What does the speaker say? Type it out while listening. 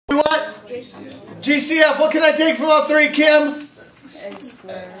GCF, what can I take from all three, Kim? X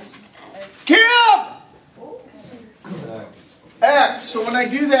squared. Kim! X. So when I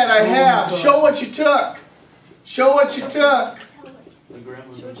do that, I have. Show what you took. Show what you took.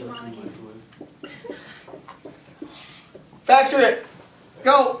 Factor it.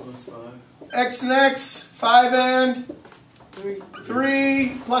 Go. X and X. 5 and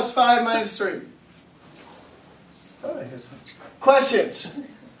 3 plus 5 minus 3. Questions?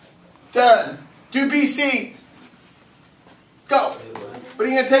 Done. Do BC. Go. What are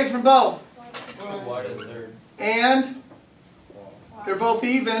you going to take from both? And they're both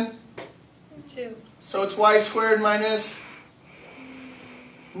even. 2. So it's y squared minus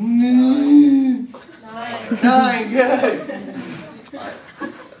 9. 9. Good.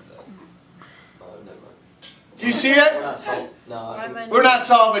 Do you see it? We're not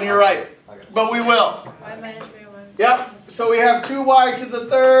solving, you're right. But we will. Y minus 3 1. Yep. So we have 2y to the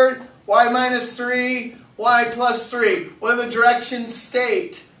third, y minus 3, y plus 3. What do the directions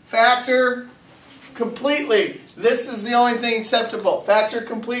state? Factor completely. This is the only thing acceptable. Factor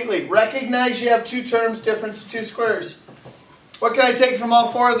completely. Recognize you have two terms, difference of two squares. What can I take from all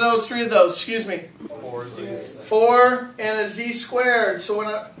four of those, three of those? Excuse me. 4 and a z squared. So when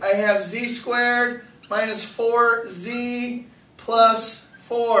I have z squared minus 4z plus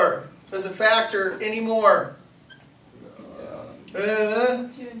 4. Does it factor anymore? 2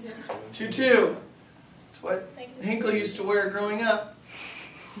 and 2. 2, 2. That's what Hinkle used to wear growing up.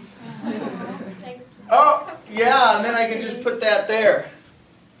 Oh, yeah, and then I can just put that there.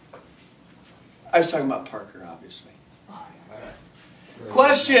 I was talking about Parker, obviously.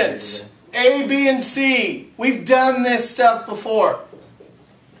 Questions? A, B, and C. We've done this stuff before.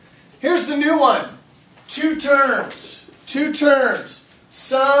 Here's the new one. Two terms. Two terms.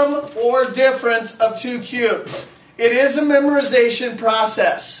 Sum or difference of two cubes. It is a memorization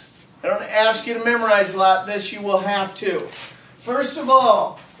process. I don't ask you to memorize a lot. This you will have to. First of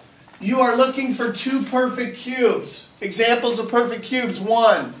all, you are looking for two perfect cubes. Examples of perfect cubes.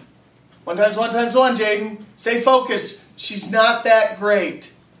 1. 1 times 1 times 1, Jaden. Stay focused. She's not that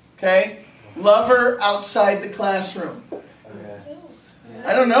great. Okay? Love her outside the classroom.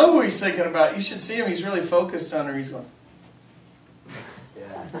 I don't know who he's thinking about. You should see him. He's really focused on her. He's going.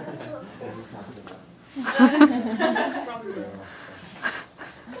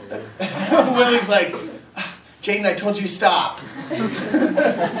 Willie's like, Jaden, I told you stop.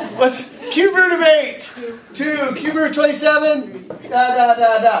 What's cube root of 8? 2. Cube root of 27?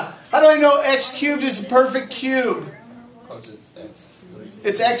 How do I know x cubed is a perfect cube?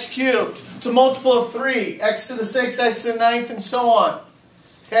 It's x cubed. It's a multiple of 3. X to the 6th, x to the 9th, and so on.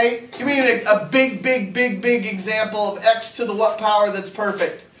 Okay? Give me a big example of x to the what power that's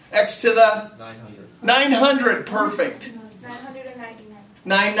perfect? X to the? 900. 900. Perfect.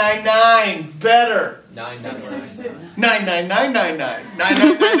 999. Better.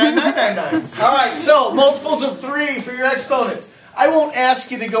 99999. All right, so multiples of 3 for your exponents. I won't ask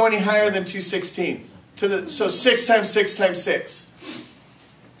you to go any higher than 216. So 6 times 6 times 6.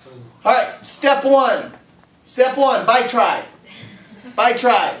 All right, step 1. Step 1, by try. By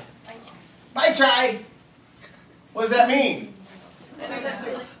try. By try. What does that mean?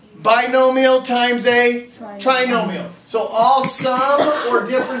 Binomial times a trinomial. So all sum or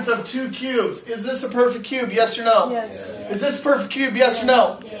difference of two cubes. Is this a perfect cube? Yes or no? Yes. Is this a perfect cube? Yes or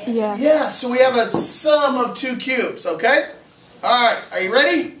no? Yes. Yes. So we have a sum of two cubes. Okay? All right. Are you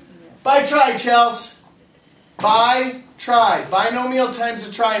ready? By try, Chels. By try. Binomial times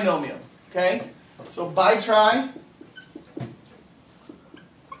a trinomial. Okay? So by try.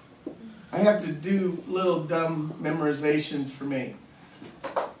 I have to do little dumb memorizations for me.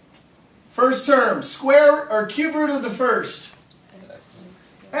 First term, square or cube root of the first?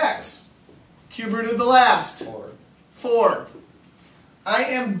 X. Cube root of the last? 4. I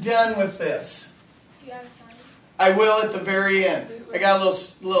am done with this. I will at the very end. I got a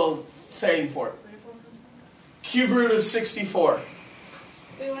little saying for it. Cube root of 64.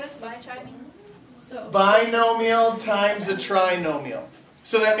 Wait, what does bi try mean? Binomial times a trinomial.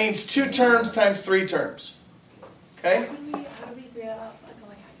 So that means 2 terms times 3 terms. Okay? How do we figure out like on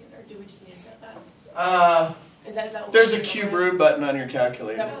my calculator? Or do we just need to set that? Is that what There's a cube root button on your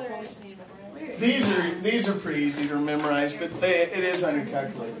calculator. Is that what we just need to memorize? These are pretty easy to memorize, but it is on your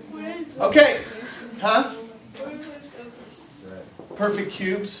calculator. Okay. Huh? Perfect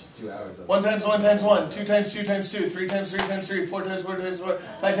cubes. 2 hours. 1 times 1 times 1. 2 times 2 times 2. 3 times 3 times 3. 4 times 4 times 4.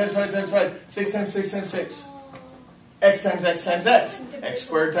 5 times 5 times 5. 6 times 6 times 6. X times X times X. X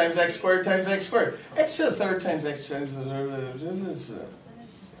squared times X squared times X squared. X to the third times X times the third.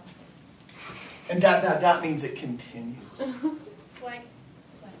 And dot dot dot means it continues.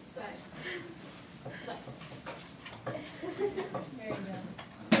 There you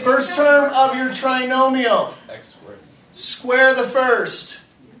go. First term of your trinomial. X squared. Square the first.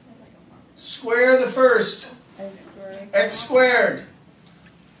 Square the first. X squared.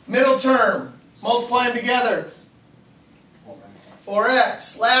 Middle term. Multiply them together.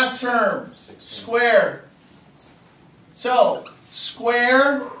 4x. Last term. Square. So,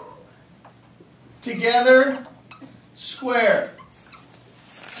 square, together, square.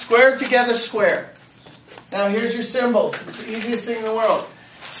 Square, together, square. Now here's your symbols. It's the easiest thing in the world.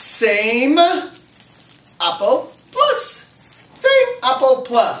 Same, oppo, plus. Same, oppo,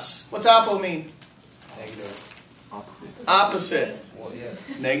 plus. What's oppo mean? Negative. Opposite. Well, yeah.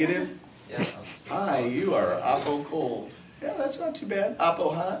 Negative? Yeah. Hi, you are oppo cold. Yeah, that's not too bad.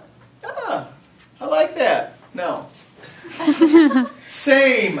 Oppo hot. Ah, I like that. No.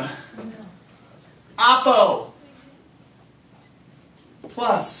 Same. Oppo.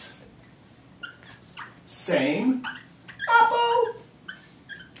 Plus. Same. Oppo.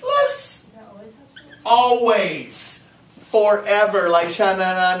 Plus. Is that always how school? Always. Forever. Like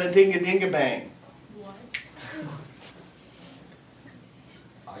sha-na-na-na dinga dinga bang. What?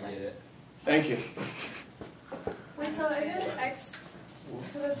 I get it. Thank you. Wait, so if it was x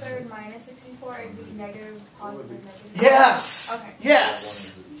to the third minus 64, it would be negative, positive, negative? Yes. Okay.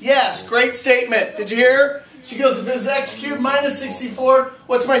 Yes. Yes. Great statement. Did you hear her? She goes, if it was x cubed minus 64,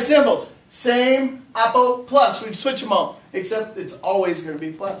 what's my symbols? Same, oppo, plus. We'd switch them all. Except it's always going to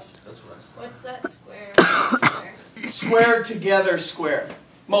be plus. That's what I said. What's that square? Square. Square together square.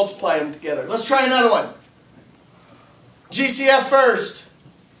 Multiply them together. Let's try another one. GCF first.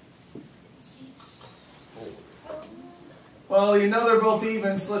 Well, you know they're both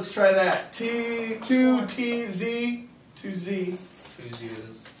evens. Let's try that. 2z.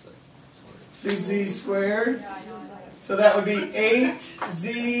 2z squared. Yeah, I know, I like it. So that would be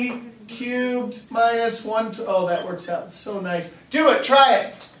 8z cubed minus 1. Oh, that works out so nice. Do it. Try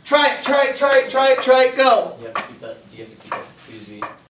it. Try it. Try it. Try it. Try it. Try it. Go. Yep.